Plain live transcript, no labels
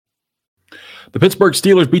The Pittsburgh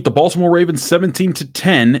Steelers beat the Baltimore Ravens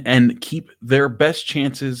 17-10 and keep their best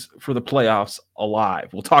chances for the playoffs alive.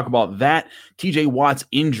 We'll talk about that, TJ Watt's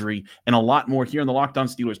injury, and a lot more here on the Locked On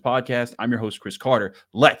Steelers podcast. I'm your host, Chris Carter.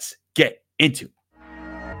 Let's get into it.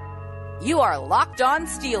 You are Locked On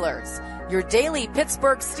Steelers, your daily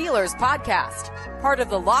Pittsburgh Steelers podcast, part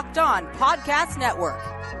of the Locked On Podcast Network,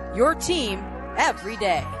 your team every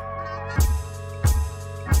day.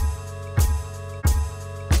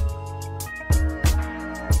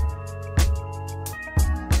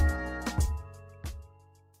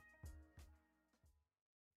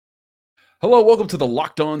 Hello, welcome to the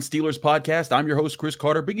Locked On Steelers podcast. I'm your host, Chris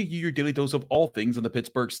Carter, bringing you your daily dose of all things on the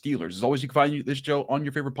Pittsburgh Steelers. As always, you can find this show on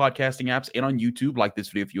your favorite podcasting apps and on YouTube. Like this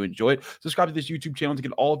video if you enjoy it. Subscribe to this YouTube channel to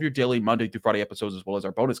get all of your daily Monday through Friday episodes, as well as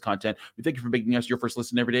our bonus content. We thank you for making us your first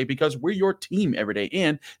listen every day because we're your team every day.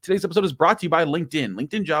 And today's episode is brought to you by LinkedIn.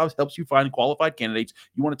 LinkedIn Jobs helps you find qualified candidates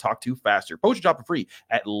you want to talk to faster. Post your job for free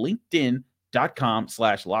at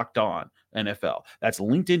LinkedIn.com/LockedOn. NFL. That's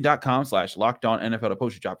LinkedIn.com/LockedOnNFL to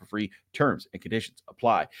post your job for free. Terms and conditions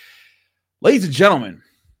apply. Ladies and gentlemen,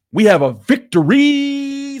 we have a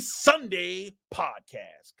Victory Sunday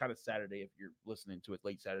podcast. Kind of Saturday if you're listening to it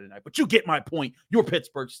late Saturday night, but you get my point. Your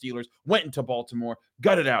Pittsburgh Steelers went into Baltimore,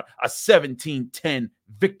 gutted out a 17-10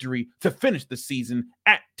 victory to finish the season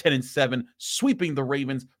at 10-7, sweeping the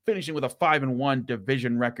Ravens, finishing with a 5-1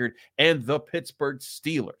 division record, and the Pittsburgh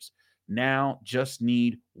Steelers now just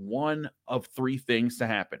need one of three things to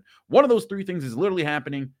happen. One of those three things is literally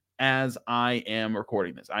happening as I am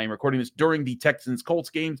recording this. I am recording this during the Texans-Colts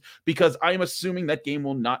games because I am assuming that game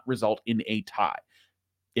will not result in a tie.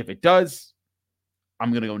 If it does,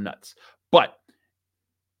 I'm going to go nuts. But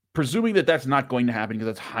presuming that that's not going to happen because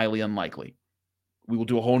that's highly unlikely, we will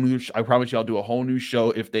do a whole new I promise you I'll do a whole new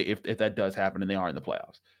show if that does happen and they are in the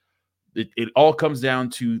playoffs. It all comes down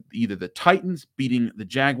to either the Titans beating the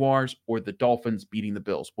Jaguars or the Dolphins beating the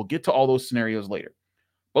Bills. We'll get to all those scenarios later.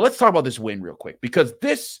 But let's talk about this win real quick because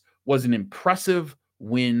this was an impressive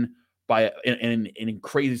win in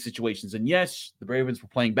crazy situations. And yes, the Ravens were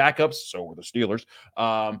playing backups, so were the Steelers.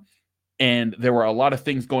 And there were a lot of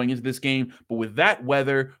things going into this game. But with that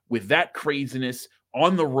weather, with that craziness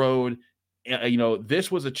on the road,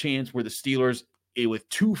 this was a chance where the Steelers, with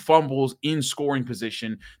two fumbles in scoring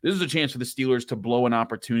position, this is a chance for the Steelers to blow an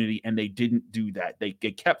opportunity, and they didn't do that. They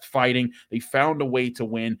kept fighting. They found a way to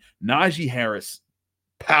win. Najee Harris,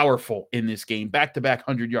 powerful in this game. Back-to-back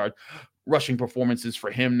 100-yard rushing performances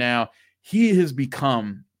for him now. He has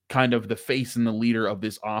become kind of the face and the leader of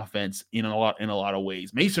this offense in a lot of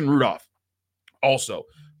ways. Mason Rudolph also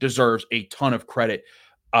deserves a ton of credit.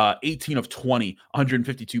 18 of 20,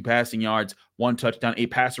 152 passing yards, one touchdown, a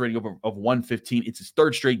passer rating of 115. It's his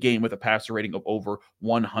third straight game with a passer rating of over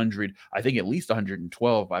 100. I think at least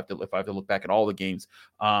 112 if I have to look back at all the games.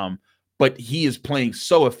 But he is playing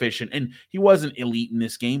so efficient, and he wasn't elite in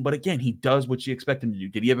this game. But again, he does what you expect him to do.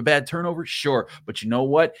 Did he have a bad turnover? Sure. But you know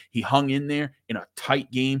what? He hung in there in a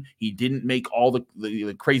tight game. He didn't make all the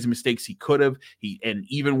crazy mistakes he could have. And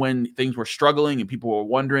even when things were struggling and people were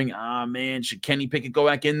wondering, man, should Kenny Pickett go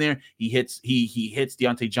back in there? He hits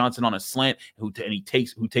Deontay Johnson on a slant, who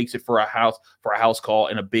takes it for a house call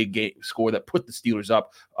and a big game score that put the Steelers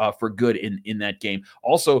up for good in that game.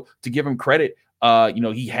 Also, to give him credit,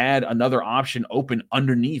 he had another option open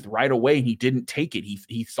underneath right away, and he didn't take it.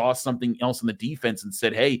 He saw something else in the defense and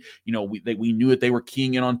said, "Hey, we knew that they were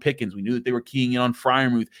keying in on Pickens. We knew that they were keying in on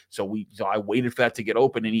Freiermuth. So I waited for that to get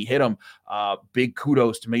open, and he hit him." Big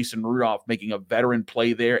kudos to Mason Rudolph making a veteran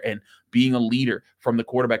play there and being a leader from the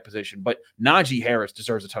quarterback position. But Najee Harris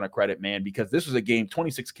deserves a ton of credit, man, because this was a game,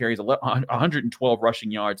 26 carries, 112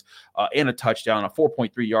 rushing yards, and a touchdown, a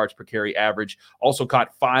 4.3 yards per carry average. Also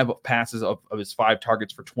caught 5 passes of his 5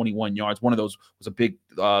 targets for 21 yards. One of those was a big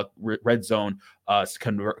red zone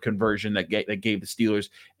conversion that gave the Steelers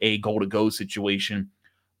a goal-to-go situation.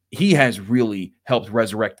 He has really helped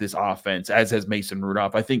resurrect this offense, as has Mason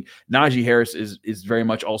Rudolph. I think Najee Harris is very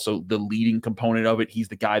much also the leading component of it. He's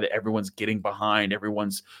the guy that everyone's getting behind,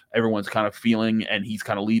 everyone's kind of feeling, and he's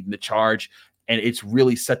kind of leading the charge. And it's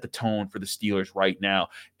really set the tone for the Steelers right now.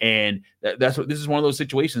 And this is one of those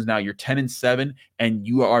situations now. You're 10-7, and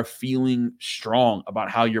you are feeling strong about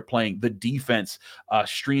how you're playing. The defense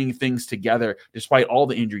stringing things together despite all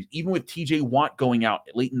the injuries, even with TJ Watt going out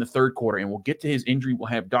late in the third quarter. And we'll get to his injury. We'll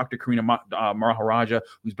have Dr. Karina Maharaja,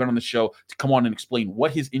 who's been on the show, to come on and explain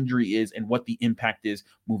what his injury is and what the impact is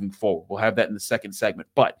moving forward. We'll have that in the second segment.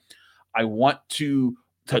 But I want to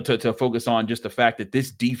focus on just the fact that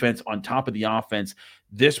this defense on top of the offense,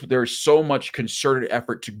 There's so much concerted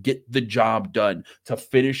effort to get the job done, to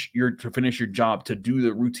finish your job, to do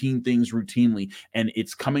the routine things routinely, and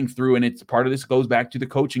it's coming through. And it's part of this goes back to the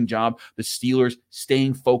coaching job. The Steelers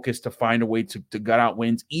staying focused to find a way to gut out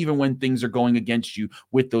wins, even when things are going against you,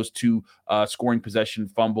 with those two scoring possession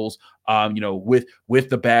fumbles. With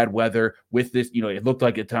the bad weather, with this, it looked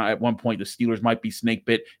like at one point the Steelers might be snake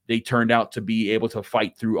bit. They turned out to be able to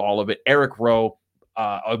fight through all of it. Eric Rowe,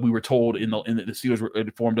 we were told in the Steelers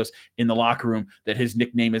informed us in the locker room that his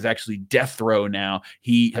nickname is actually Death Row now.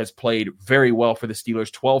 He has played very well for the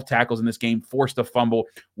Steelers. 12 tackles in this game, forced a fumble,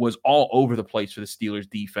 was all over the place for the Steelers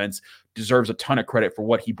defense. Deserves a ton of credit for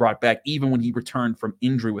what he brought back, even when he returned from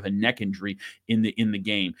injury with a neck injury in the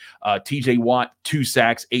game. TJ Watt, 2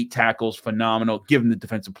 sacks, 8 tackles, phenomenal. Give him the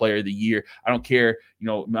Defensive Player of the Year. I don't care.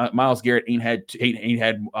 Myles Garrett ain't had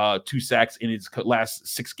 2 sacks in his last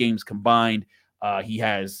 6 games combined. He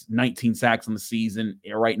has 19 sacks on the season.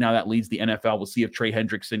 Right now, that leads the NFL. We'll see if Trey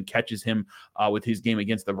Hendrickson catches him with his game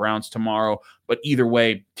against the Browns tomorrow. But either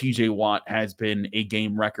way, TJ Watt has been a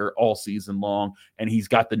game wrecker all season long, and he's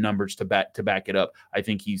got the numbers to back it up. I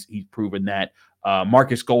think he's proven that.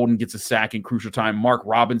 Marcus Golden gets a sack in crucial time. Mark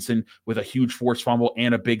Robinson with a huge forced fumble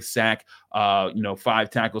and a big sack. 5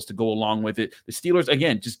 tackles to go along with it. The Steelers,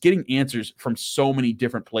 again, just getting answers from so many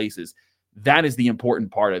different places. That is the important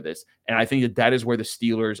part of this. And I think that is where the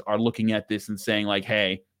Steelers are looking at this and saying, like,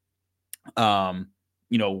 hey,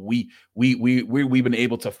 we've been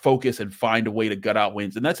able to focus and find a way to gut out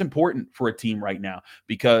wins. And that's important for a team right now,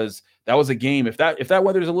 because that was a game. If that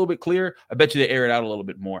weather is a little bit clear, I bet you they air it out a little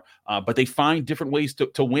bit more. But they find different ways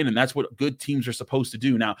to win, and that's what good teams are supposed to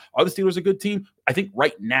do. Now, are the Steelers a good team? I think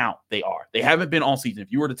right now they are. They haven't been all season.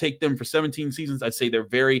 If you were to take them for 17 seasons, I'd say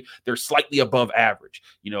they're slightly above average.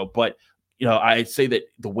 But I'd say that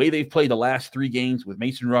the way they've played the last 3 games, with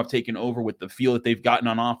Mason Rudolph taking over, with the feel that they've gotten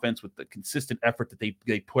on offense, with the consistent effort that they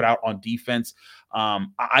put out on defense,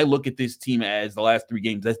 I look at this team as the last 3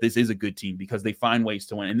 games, this is a good team because they find ways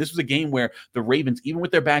to win. And this was a game where the Ravens, even with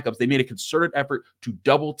their backups, they made a concerted effort to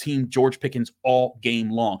double team George Pickens all game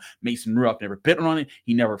long. Mason Rudolph never bit on it.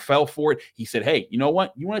 He never fell for it. He said, hey, you know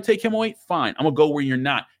what? You want to take him away? Fine. I'm going to go where you're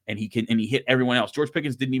not. And he hit everyone else. George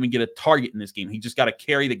Pickens didn't even get a target in this game. He just got a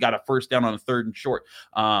carry that got a first down on a 3rd and short.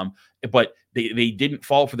 But they didn't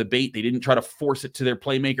fall for the bait. They didn't try to force it to their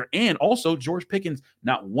playmaker. And also, George Pickens,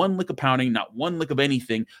 not one lick of pounding, not one lick of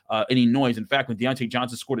anything, any noise. In fact, when Deontay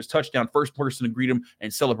Johnson scored his touchdown, first person to greet him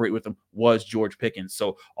and celebrate with him was George Pickens.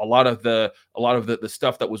 So a lot of the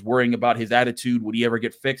stuff that was worrying about his attitude, would he ever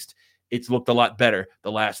get fixed? It's looked a lot better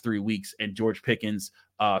the last 3 weeks, and George Pickens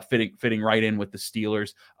fitting right in with the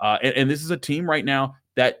Steelers. And this is a team right now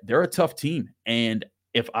that they're a tough team. And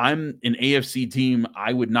if I'm an AFC team,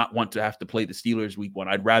 I would not want to have to play the Steelers week 1.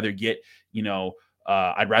 I'd rather get,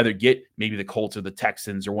 maybe the Colts or the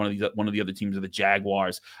Texans or one of the other teams, or the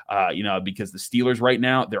Jaguars, because the Steelers right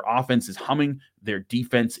now, their offense is humming, their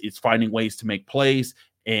defense is finding ways to make plays.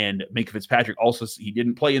 And Minkah Fitzpatrick also, he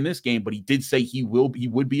didn't play in this game, but he did say he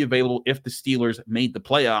would be available if the Steelers made the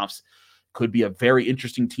playoffs. Could be a very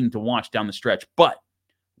interesting team to watch down the stretch. But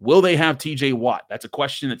will they have TJ Watt? That's a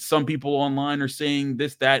question that some people online are saying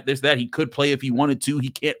this, that. He could play if he wanted to. He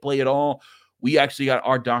can't play at all. We actually got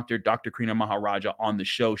our doctor, Dr. Karina Maharaja, on the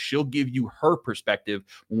show. She'll give you her perspective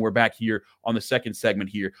when we're back here on the second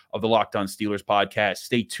segment here of the Locked On Steelers podcast.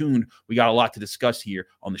 Stay tuned. We got a lot to discuss here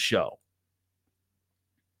on the show.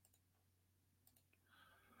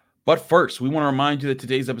 But first, we want to remind you that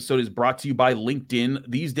today's episode is brought to you by LinkedIn.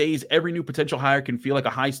 These days, every new potential hire can feel like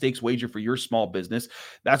a high-stakes wager for your small business.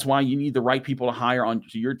 That's why you need the right people to hire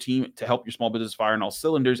onto your team to help your small business fire on all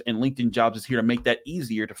cylinders, and LinkedIn Jobs is here to make that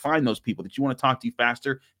easier to find those people that you want to talk to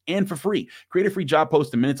faster and for free. Create a free job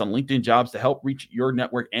post in minutes on LinkedIn Jobs to help reach your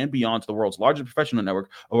network and beyond to the world's largest professional network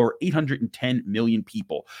of over 810 million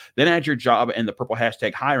people. Then add your job and the purple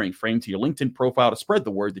hashtag hiring frame to your LinkedIn profile to spread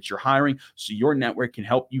the word that you're hiring, so your network can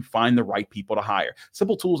help you find the right people to hire.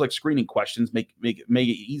 Simple tools like screening questions make it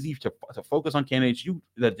easy to focus on candidates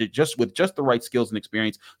with just the right skills and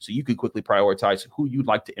experience, so you can quickly prioritize who you'd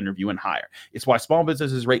like to interview and hire. It's why small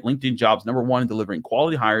businesses rate LinkedIn Jobs #1 in delivering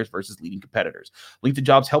quality hires versus leading competitors. LinkedIn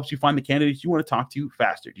Jobs helps you find the candidates you want to talk to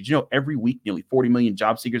faster. Did you know every week nearly 40 million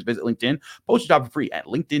job seekers visit LinkedIn? Post your job for free at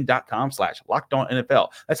linkedin.com/LockedOnNFL.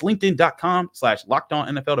 That's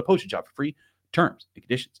linkedin.com/LockedOnNFL to post your job for free. Terms and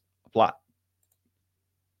conditions apply.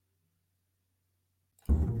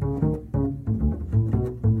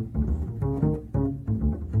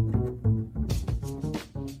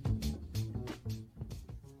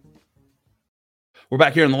 We're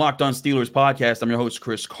back here in the Locked On Steelers podcast. I'm your host,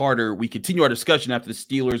 Chris Carter. We continue our discussion after the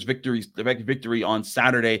Steelers' victory on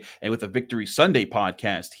Saturday and with a Victory Sunday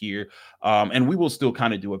podcast here. And we will still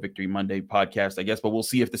kind of do a Victory Monday podcast, I guess, but we'll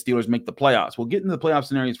see if the Steelers make the playoffs. We'll get into the playoff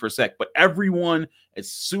scenarios for a sec. But everyone, as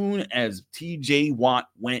soon as TJ Watt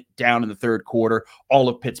went down in the third quarter, all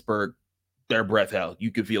of Pittsburgh, their breath held.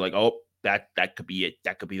 You could feel like, oh, that could be it.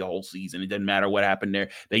 That could be the whole season. It doesn't matter what happened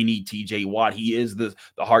there. They need TJ Watt. He is the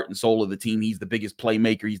heart and soul of the team. He's the biggest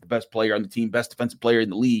playmaker. He's the best player on the team, best defensive player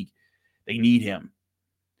in the league. They need him.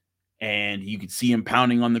 And you can see him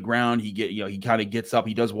pounding on the ground. He kind of gets up.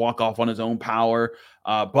 He does walk off on his own power.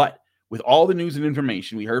 But with all the news and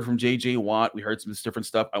information, we heard from JJ Watt. We heard some different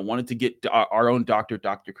stuff. I wanted to get our own doctor,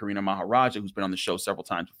 Dr. Karina Maharaja, who's been on the show several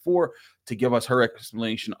times before, to give us her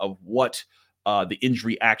explanation of what the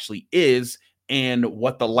injury actually is and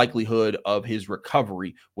what the likelihood of his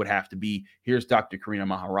recovery would have to be. Here's Dr. Karina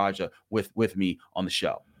Maharaja with me on the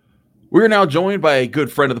show. We're now joined by a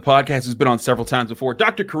good friend of the podcast who's been on several times before,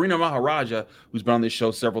 Dr. Karina Maharaja, who's been on this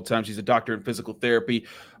show several times. She's a doctor in physical therapy.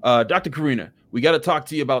 Dr. Karina, we got to talk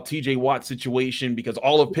to you about TJ Watt's situation because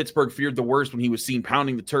all of Pittsburgh feared the worst when he was seen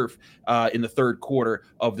pounding the turf in the third quarter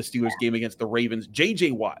of the Steelers game against the Ravens.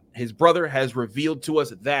 JJ Watt, his brother, has revealed to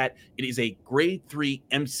us that it is a grade 3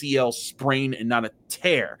 MCL sprain and not a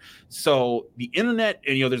tear. So the internet,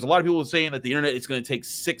 and there's a lot of people saying that the internet is going to take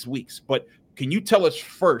 6 weeks, but can you tell us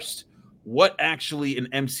first what actually an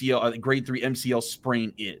MCL, a grade 3 MCL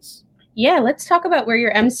sprain is? Yeah, let's talk about where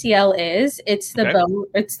your MCL is. It's the bone.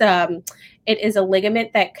 It is a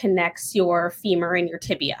ligament that connects your femur and your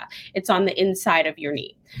tibia. It's on the inside of your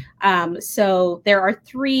knee. So there are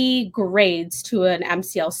 3 grades to an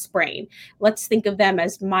MCL sprain. Let's think of them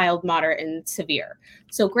as mild, moderate, and severe.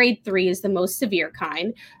 So grade 3 is the most severe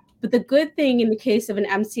kind. But the good thing in the case of an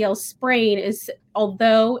MCL sprain is,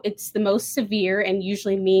 although it's the most severe and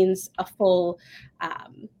usually means a full, a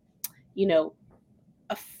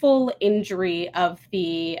full injury of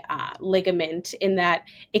the ligament, in that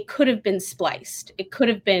it could have been spliced. It could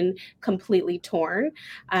have been completely torn.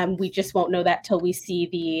 We just won't know that till we see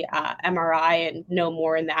the MRI and know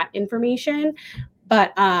more in that information.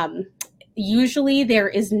 But usually there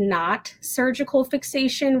is not surgical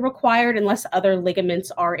fixation required unless other ligaments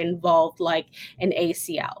are involved, like an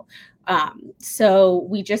ACL. So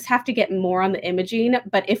we just have to get more on the imaging.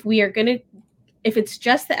 But if it's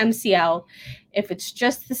just the MCL, if it's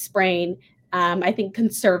just the sprain, I think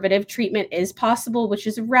conservative treatment is possible, which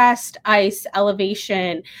is rest, ice,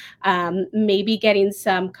 elevation, maybe getting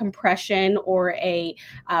some compression or a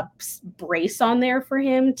brace on there for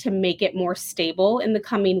him to make it more stable in the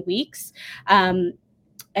coming weeks. And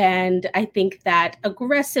I think that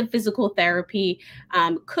aggressive physical therapy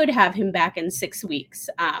could have him back in 6 weeks.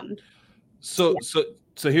 So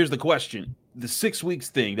here's the question. The 6 weeks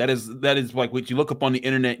thing, that is like what you look up on the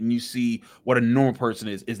internet and you see what a normal person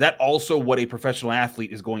is. Is that also what a professional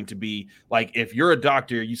athlete is going to be? Like, if you're a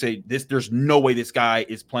doctor, you say there's no way this guy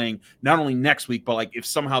is playing not only next week, but like if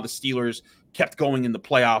somehow the Steelers kept going in the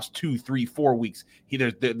playoffs 2, 3, 4 weeks,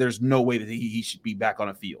 there's no way that he should be back on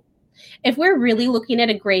a field. If we're really looking at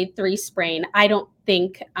a grade 3 sprain, I don't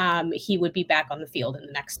think he would be back on the field in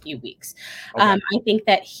the next few weeks. Okay. I think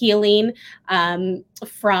that healing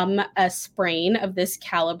from a sprain of this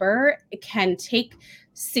caliber can take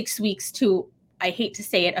 6 weeks to, I hate to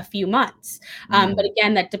say it, a few months. But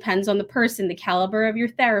again, that depends on the person, the caliber of your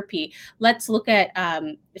therapy. Let's look at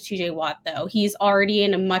TJ Watt, though. He's already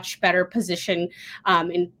in a much better position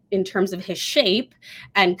in terms of his shape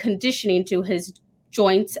and conditioning to his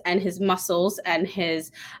joints and his muscles and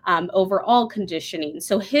his overall conditioning.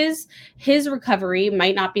 So his recovery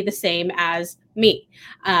might not be the same as me,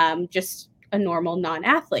 just a normal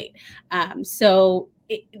non-athlete. So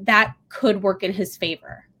that could work in his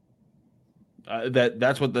favor.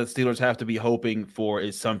 That's what the Steelers have to be hoping for,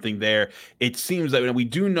 is something there. It seems that we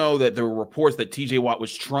do know that there were reports that TJ Watt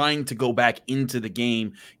was trying to go back into the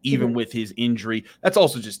game even with his injury. That's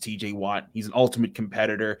also just TJ Watt. He's an ultimate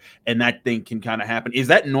competitor, and that thing can kind of happen. Is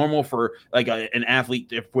that normal for like an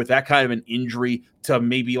athlete with that kind of an injury to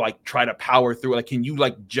maybe like try to power through? Like, can you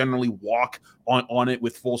like generally walk on it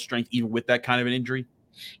with full strength even with that kind of an injury?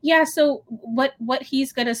 Yeah, so what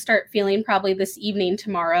he's going to start feeling probably this evening,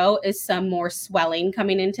 tomorrow, is some more swelling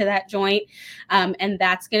coming into that joint, and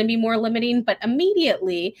that's going to be more limiting. But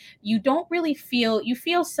immediately, you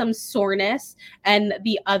feel some soreness, and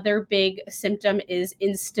the other big symptom is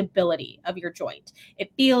instability of your joint.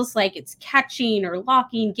 It feels like it's catching or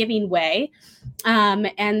locking, giving way,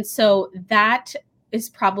 and so that is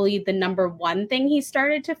probably the number one thing he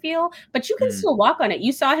started to feel, but you can still walk on it.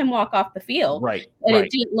 You saw him walk off the field, right? And it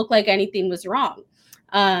didn't look like anything was wrong.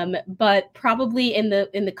 But probably in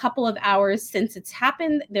the couple of hours since it's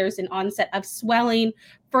happened, there's an onset of swelling,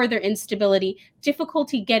 further instability,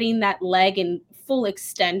 difficulty getting that leg in full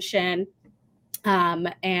extension.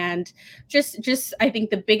 And just I think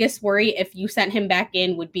the biggest worry if you sent him back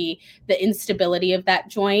in would be the instability of that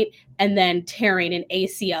joint and then tearing an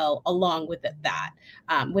ACL along with that,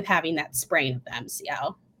 with having that sprain of the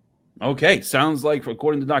MCL. Okay, sounds like,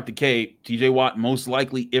 according to Dr. K, TJ Watt, most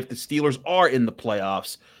likely, if the Steelers are in the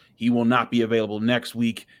playoffs, he will not be available next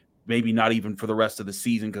week, maybe not even for the rest of the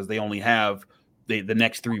season, because they only have the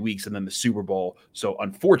next 3 weeks and then the Super Bowl. So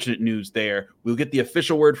unfortunate news there. We'll get the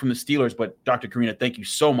official word from the Steelers, but Dr. Karina, thank you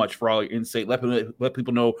so much for all your insight. Let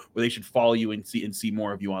people know where they should follow you and see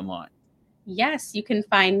more of you online. Yes, you can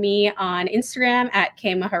find me on Instagram at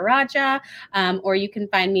K Maharaja, or you can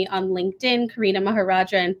find me on LinkedIn, Karina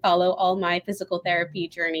Maharaja, and follow all my physical therapy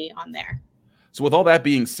journey on there. So with all that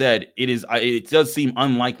being said, it does seem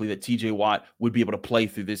unlikely that TJ Watt would be able to play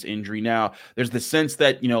through this injury. Now, there's the sense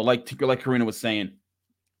that, like Karina was saying,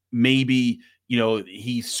 maybe,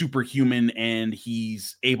 he's superhuman and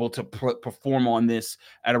he's able to perform on this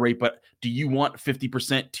at a rate. But do you want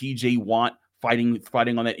 50% TJ Watt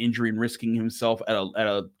fighting on that injury and risking himself at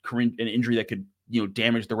an injury that could,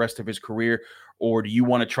 damage the rest of his career? Or do you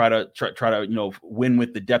want to try to win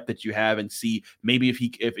with the depth that you have and see maybe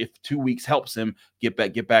if 2 weeks helps him get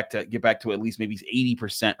back to at least maybe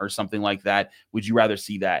 80% or something like that? Would you rather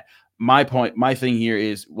see that? My thing here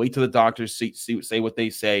is wait till the doctors say what they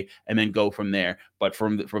say and then go from there. But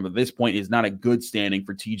from this point, is not a good standing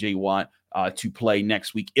for TJ Watt to play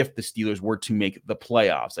next week if the Steelers were to make the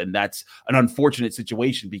playoffs. And that's an unfortunate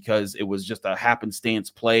situation because it was just a happenstance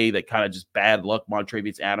play that kind of just bad luck.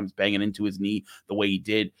 Montravius Adams banging into his knee the way he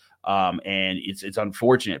did. And it's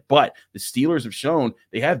unfortunate, but the Steelers have shown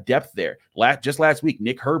they have depth there. Just last week,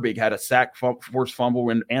 Nick Herbig had a sack, forced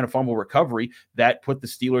fumble, and a fumble recovery that put the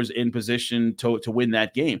Steelers in position to win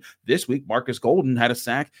that game. This week, Marcus Golden had a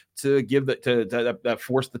sack to give that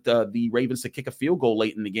forced the Ravens to kick a field goal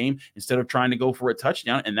late in the game instead of trying to go for a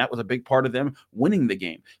touchdown, and that was a big part of them winning the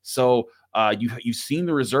game. So you've seen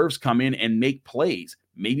the reserves come in and make plays.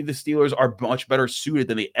 Maybe the Steelers are much better suited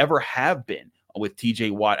than they ever have been with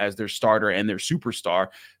TJ Watt as their starter and their superstar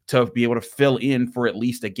to be able to fill in for at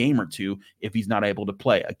least a game or two if he's not able to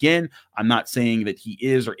play. Again, I'm not saying that he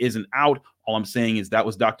is or isn't out. All I'm saying is that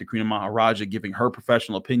was Dr. Karina Maharaja giving her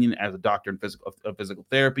professional opinion as a doctor in physical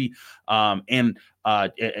therapy, and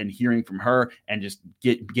hearing from her and just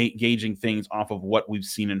gauging things off of what we've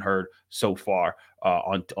seen and heard so far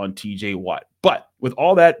on TJ Watt. But with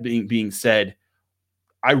all that being said,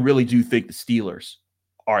 I really do think the Steelers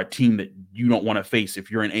are a team that you don't want to face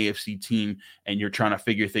if you're an AFC team and you're trying to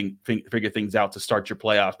figure things out to start your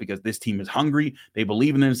playoffs, because this team is hungry, they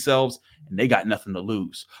believe in themselves, and they got nothing to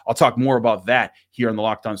lose. I'll talk more about that here on the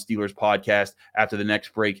Locked On Steelers podcast after the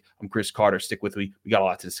next break. I'm Chris Carter. Stick with me. We got a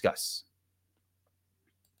lot to discuss.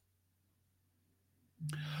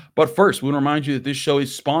 But first, we want to remind you that this show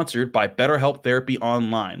is sponsored by BetterHelp Therapy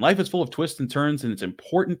Online. Life is full of twists and turns, and it's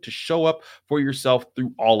important to show up for yourself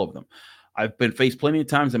through all of them. I've been faced plenty of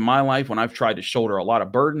times in my life when I've tried to shoulder a lot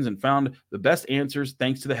of burdens and found the best answers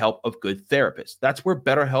thanks to the help of good therapists. That's where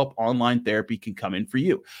BetterHelp Online Therapy can come in for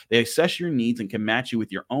you. They assess your needs and can match you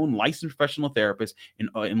with your own licensed professional therapist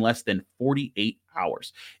in less than 48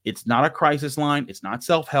 hours. It's not a crisis line. It's not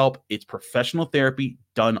self-help. It's professional therapy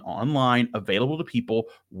done online, available to people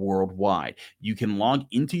worldwide. You can log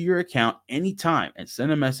into your account anytime and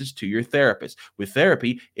send a message to your therapist. With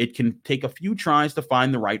therapy, it can take a few tries to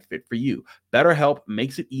find the right fit for you. BetterHelp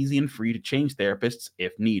makes it easy and free to change therapists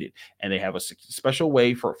if needed. And they have a special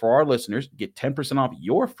way for our listeners. Get 10% off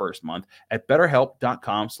your first month at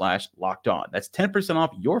betterhelp.com/lockedon. That's 10%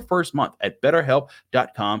 off your first month at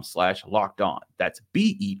betterhelp.com/lockedon. That's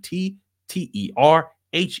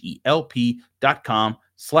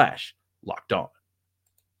BETTERHELP.com/lockedon.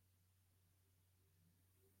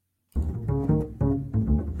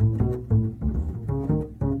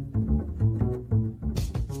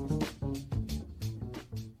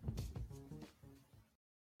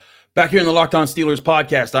 Back here in the Locked On Steelers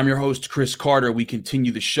podcast, I'm your host, Chris Carter. We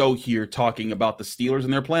continue the show here talking about the Steelers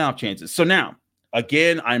and their playoff chances. So now,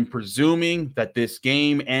 again, I'm presuming that this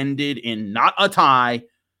game ended in not a tie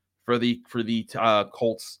for the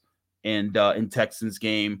Colts and Texans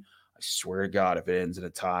game. I swear to God, if it ends in a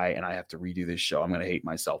tie and I have to redo this show, I'm going to hate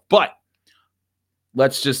myself. But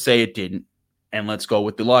let's just say it didn't, and let's go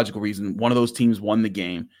with the logical reason. One of those teams won the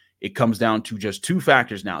game. it comes down to just two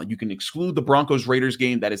factors now. You can exclude the Broncos-Raiders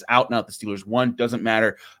game that is out now. The Steelers won. Doesn't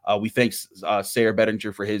matter. We thank Sarah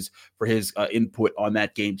Bettinger for his input on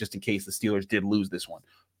that game, just in case the Steelers did lose this one.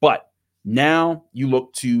 But now you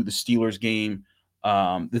look to the Steelers game.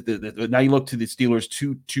 Now you look to the Steelers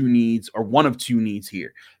two needs, or one of two needs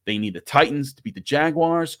here. They need the Titans to beat the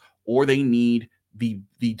Jaguars, or they need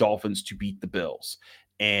the Dolphins to beat the Bills.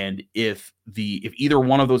 And if either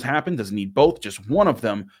one of those happen, doesn't need both, just one of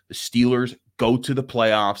them, the Steelers go to the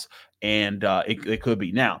playoffs, and it could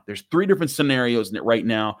be. Now, there's three different scenarios in it right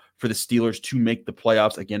now for the Steelers to make the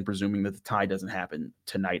playoffs, again, presuming that the tie doesn't happen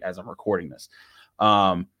tonight as I'm recording this.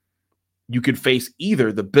 You could face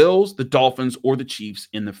either the Bills, the Dolphins, or the Chiefs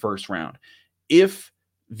in the first round. If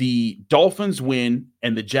the Dolphins win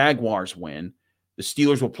and the Jaguars win, the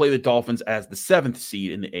Steelers will play the Dolphins as the 7th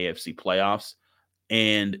seed in the AFC playoffs,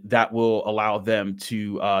 and that will allow them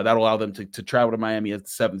to travel to Miami as the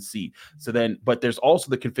 7th seed. So then, but there's also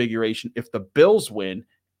the configuration: if the Bills win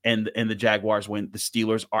and the Jaguars win, the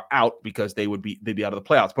Steelers are out because they'd be out of the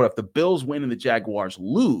playoffs. But if the Bills win and the Jaguars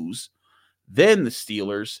lose, then the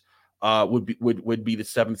Steelers would be the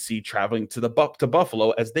 7th seed, traveling to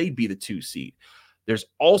Buffalo as they'd be the 2 seed. There's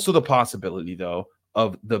also the possibility, though,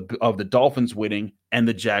 of the Dolphins winning and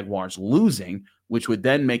the Jaguars losing, which would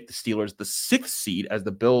then make the Steelers the 6th seed, as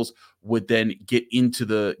the Bills would then get into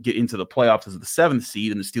the playoffs as the 7th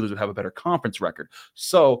seed, and the Steelers would have a better conference record.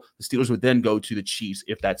 So the Steelers would then go to the Chiefs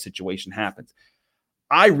if that situation happens.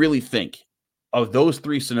 I really think of those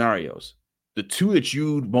three scenarios, the two that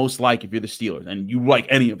you'd most like if you're the Steelers, and you like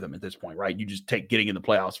any of them at this point, right? You just take getting in the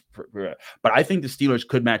playoffs. But I think the Steelers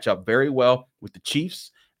could match up very well with the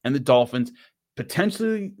Chiefs and the Dolphins,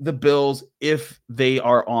 potentially the Bills if they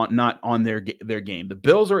are not on their game. The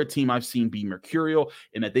Bills are a team I've seen be mercurial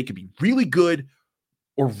in that they could be really good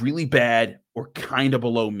or really bad or kind of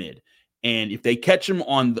below mid. And if they catch them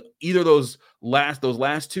on either of those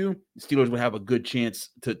last two, the Steelers would have a good chance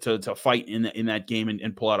to fight in that game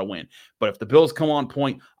and pull out a win. But if the Bills come on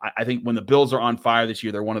point, I think when the Bills are on fire this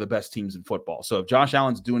year, they're one of the best teams in football. So if Josh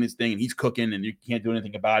Allen's doing his thing and he's cooking and you can't do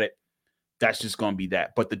anything about it, that's just going to be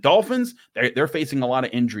that. But the Dolphins, they're facing a lot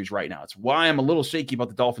of injuries right now. It's why I'm a little shaky about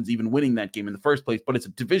the Dolphins even winning that game in the first place. But it's a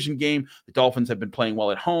division game. The Dolphins have been playing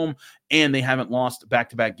well at home, and they haven't lost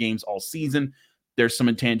back-to-back games all season. There's some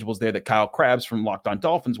intangibles there that Kyle Krabs from Locked On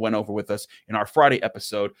Dolphins went over with us in our Friday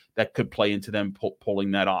episode that could play into them pulling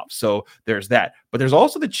that off. So there's that. But there's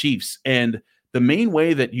also the Chiefs. And the main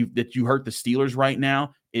way that you hurt the Steelers right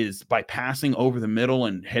now is by passing over the middle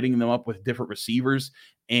and hitting them up with different receivers.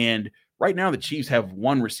 And right now, the Chiefs have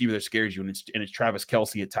one receiver that scares you, and it's Travis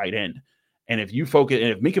Kelce at tight end. And if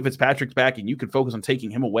Minkah Fitzpatrick's back and you can focus on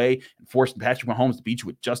taking him away and forcing Patrick Mahomes to beat you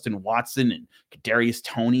with Justin Watson and Kadarius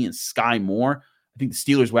Toney and Sky Moore, I think the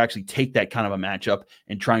Steelers will actually take that kind of a matchup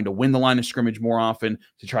and trying to win the line of scrimmage more often,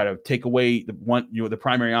 to try to take away the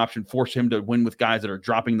primary option, force him to win with guys that are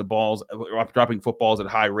dropping footballs at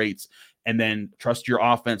high rates, and then trust your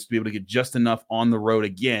offense to be able to get just enough on the road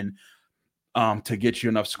again to get you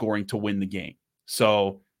enough scoring to win the game.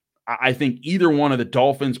 So I think either one of the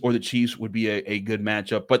Dolphins or the Chiefs would be a good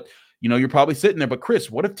matchup. But you're probably sitting there, but Chris,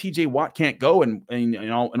 what if TJ Watt can't go? And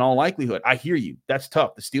in all likelihood, I hear you. That's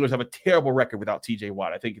tough. The Steelers have a terrible record without TJ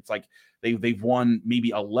Watt. I think it's like they've won maybe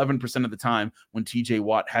 11% of the time when TJ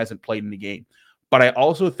Watt hasn't played in the game. But I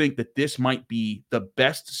also think that this might be the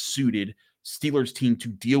best suited Steelers team to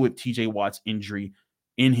deal with TJ Watt's injury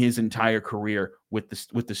in his entire career with the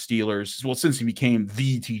Steelers. Well, since he became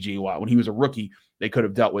the TJ Watt. When he was a rookie, they could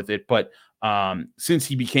have dealt with it. But since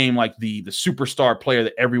he became like the superstar player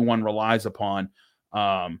that everyone relies upon,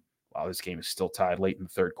 this game is still tied late in the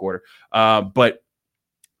third quarter. But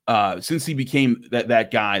since he became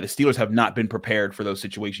that guy, the Steelers have not been prepared for those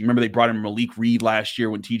situations. Remember, they brought in Malik Reed last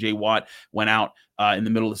year when TJ Watt went out in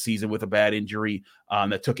the middle of the season with a bad injury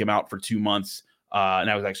that took him out for 2 months. And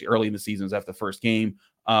that was actually early in the season. It was after the first game.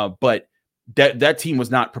 But that team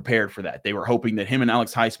was not prepared for that. They were hoping that him and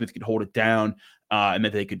Alex Highsmith could hold it down and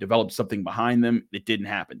that they could develop something behind them. It didn't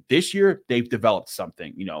happen. This year, they've developed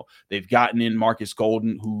something. They've gotten in Marcus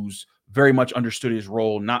Golden, who's very much understood his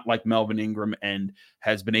role, not like Melvin Ingram, and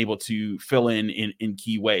has been able to fill in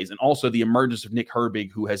key ways. And also the emergence of Nick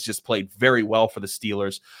Herbig, who has just played very well for the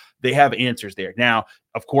Steelers. They have answers there. Now,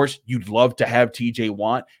 of course, you'd love to have TJ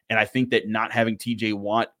Watt, and I think that not having TJ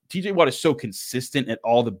Watt is so consistent at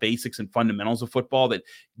all the basics and fundamentals of football that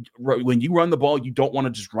when you run the ball, you don't want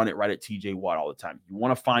to just run it right at TJ Watt all the time. You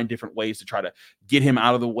want to find different ways to try to get him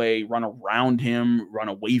out of the way, run around him, run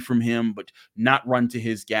away from him, but not run to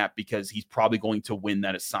his gap, because he's probably going to win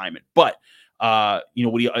that assignment. But What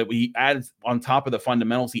he adds on top of the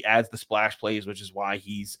fundamentals, he adds the splash plays, which is why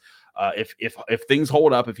he's if things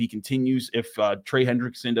hold up, if he continues, if Trey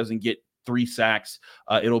Hendrickson doesn't get 3 sacks,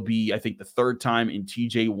 it'll be, I think, the 3rd time in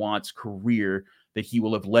TJ Watt's career that he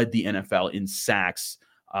will have led the NFL in sacks,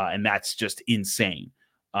 and that's just insane.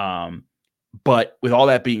 But with all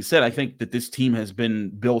that being said, I think that this team has been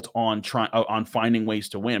built on finding ways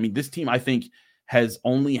to win. I mean, this team, I think, has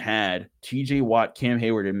only had TJ Watt, Cam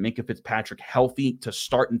Hayward, and Minkah Fitzpatrick healthy to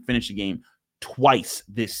start and finish the game twice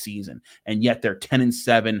this season, and yet they're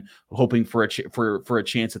 10-7, hoping for a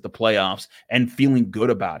chance at the playoffs and feeling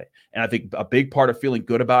good about it. And I think a big part of feeling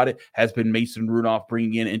good about it has been Mason Rudolph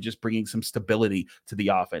bringing in and just bringing some stability to the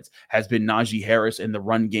offense. Has been Najee Harris and the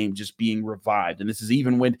run game just being revived. And this is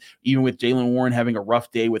even with Jaylen Warren having a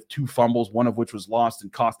rough day with 2 fumbles, one of which was lost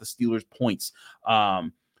and cost the Steelers points.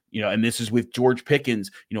 And this is with George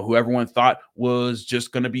Pickens, who everyone thought was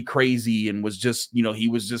just going to be crazy and was just, he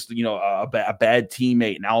was just, a bad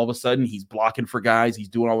teammate. And all of a sudden he's blocking for guys. He's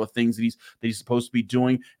doing all the things that he's supposed to be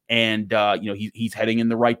doing. And, he's heading in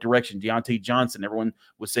the right direction. Deontay Johnson, everyone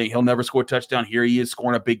was saying he'll never score a touchdown. Here he is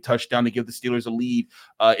scoring a big touchdown to give the Steelers a lead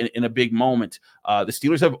in a big moment. The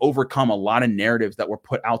Steelers have overcome a lot of narratives that were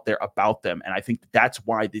put out there about them. And I think that's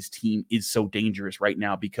why this team is so dangerous right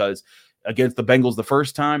now, because against the Bengals the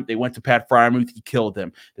first time, they went to Pat Freiermuth, he killed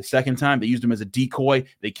them. The second time, they used him as a decoy.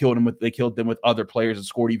 They killed them with other players and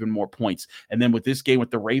scored even more points. And then with this game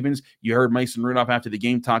with the Ravens, you heard Mason Rudolph after the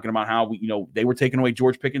game talking about how they were taking away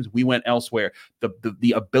George Pickens. We went elsewhere.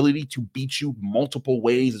 The ability to beat you multiple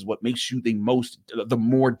ways is what makes you the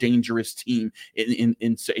more dangerous team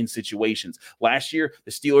in situations. Last year,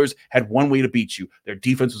 the Steelers had one way to beat you. Their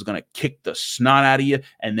defense was going to kick the snot out of you,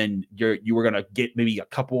 and then you were going to get maybe a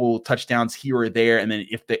couple touchdowns here or there. And then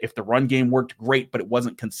if the run game worked, great, but it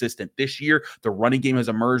wasn't consistent. This year, the running game has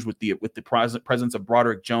emerged with the presence of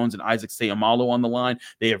Broderick Jones and Isaac Seumalo on the line.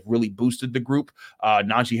 They have really boosted the group.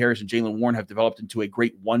 Najee Harris and Jaylen Warren have developed into a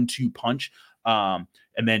great 1-2 punch. And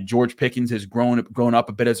then George Pickens has grown up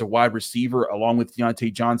a bit as a wide receiver, along with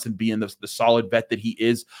Deontay Johnson being the solid vet that he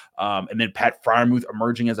is. And then Pat Freiermuth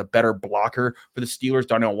emerging as a better blocker for the Steelers.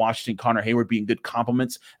 Darnell Washington, Connor Hayward being good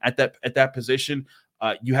complements at that position.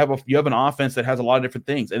 You have an offense that has a lot of different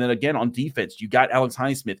things. And then again, on defense, you got Alex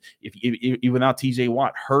Highsmith. If without TJ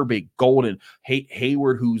Watt, Herbig, Golden,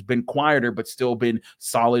 Hayward, who's been quieter, but still been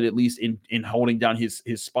solid, at least in holding down his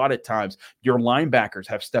spot at times. Your linebackers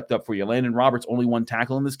have stepped up for you. Landon Roberts only 1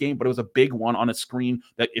 tackle in this game, but it was a big one on a screen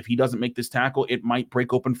that if he doesn't make this tackle, it might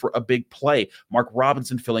break open for a big play. Mark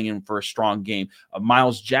Robinson filling in for a strong game.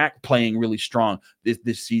 Miles Jack playing really strong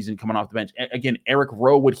this season coming off the bench. Again, Eric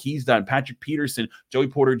Rowe, what he's done. Patrick Peterson, Joey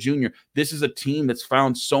Porter Jr. This is a team that's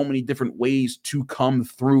found so many different ways to come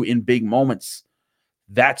through in big moments.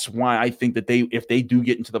 That's why I think that if they do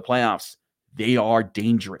get into the playoffs, they are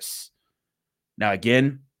dangerous. Now,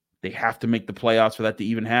 again, they have to make the playoffs for that to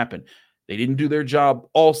even happen. They didn't do their job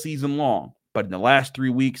all season long, but in the last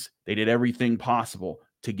 3 weeks, they did everything possible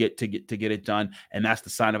to get it done. And that's the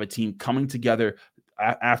sign of a team coming together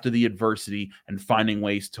after the adversity and finding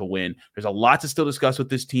ways to win. There's a lot to still discuss with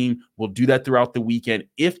this team. We'll do that throughout the weekend.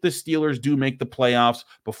 If the Steelers do make the playoffs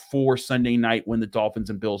before Sunday night when the Dolphins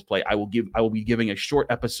and Bills play, I will be giving a short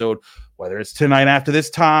episode, whether it's tonight after this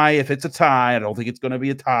tie, if it's a tie, I don't think it's going to be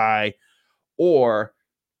a tie, or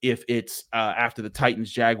if it's after the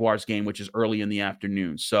Titans-Jaguars game, which is early in the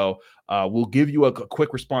afternoon. So we'll give you a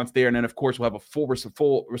quick response there. And then, of course, we'll have a full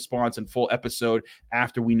response and full episode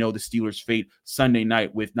after we know the Steelers' fate Sunday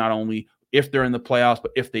night, with not only if they're in the playoffs,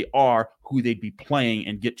 but if they are, who they'd be playing,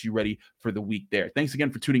 and get you ready for the week there. Thanks again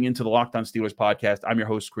for tuning into the Locked On Steelers podcast. I'm your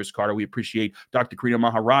host, Chris Carter. We appreciate Dr. Karina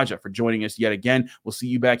Maharaja for joining us yet again. We'll see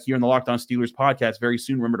you back here in the Locked On Steelers podcast very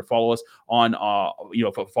soon. Remember to follow us on,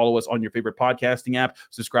 follow us on your favorite podcasting app.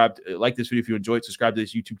 Subscribe, like this video if you enjoyed. Subscribe to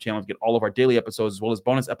this YouTube channel to get all of our daily episodes, as well as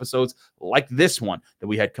bonus episodes like this one that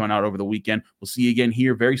we had coming out over the weekend. We'll see you again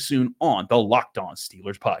here very soon on the Locked On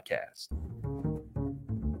Steelers podcast.